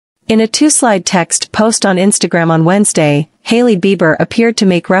In a two-slide text post on Instagram on Wednesday, Hailey Bieber appeared to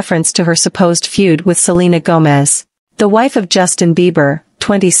make reference to her supposed feud with Selena Gomez. The wife of Justin Bieber,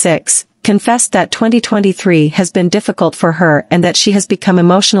 26, confessed that 2023 has been difficult for her and that she has become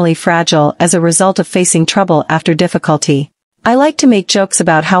emotionally fragile as a result of facing trouble after difficulty. "I like to make jokes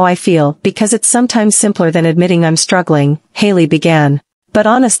about how I feel because it's sometimes simpler than admitting I'm struggling," Hailey began. "But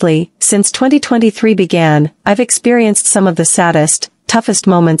honestly, since 2023 began, I've experienced some of the saddest, toughest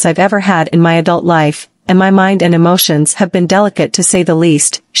moments I've ever had in my adult life, and my mind and emotions have been delicate to say the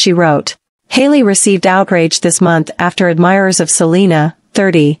least," she wrote. Hailey received outrage this month after admirers of Selena,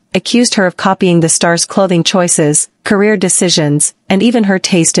 30, accused her of copying the star's clothing choices, career decisions, and even her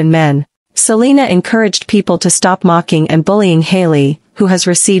taste in men. Selena encouraged people to stop mocking and bullying Hailey, who has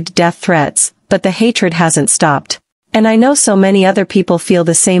received death threats, but the hatred hasn't stopped. "And I know so many other people feel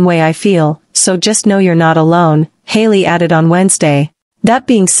the same way I feel, so just know you're not alone," Hailey added on Wednesday. "That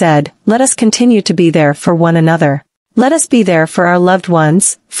being said, let us continue to be there for one another. Let us be there for our loved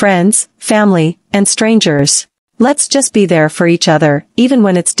ones, friends, family, and strangers. Let's just be there for each other, even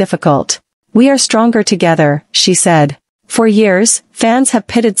when it's difficult. We are stronger together," she said. For years, fans have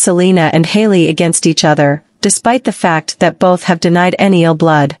pitted Selena and Hailey against each other, despite the fact that both have denied any ill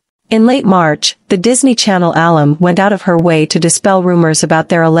blood. In late March, the Disney Channel alum went out of her way to dispel rumors about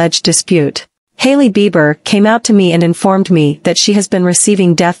their alleged dispute. "Hailey Bieber came out to me and informed me that she has been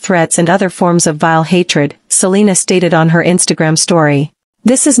receiving death threats and other forms of vile hatred," Selena stated on her Instagram story.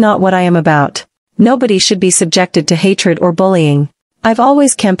 "This is not what I am about. Nobody should be subjected to hatred or bullying. I've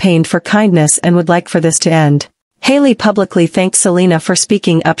always campaigned for kindness and would like for this to end." Hailey publicly thanked Selena for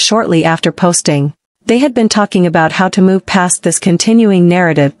speaking up shortly after posting. They had been talking about how to move past this continuing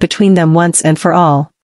narrative between them once and for all.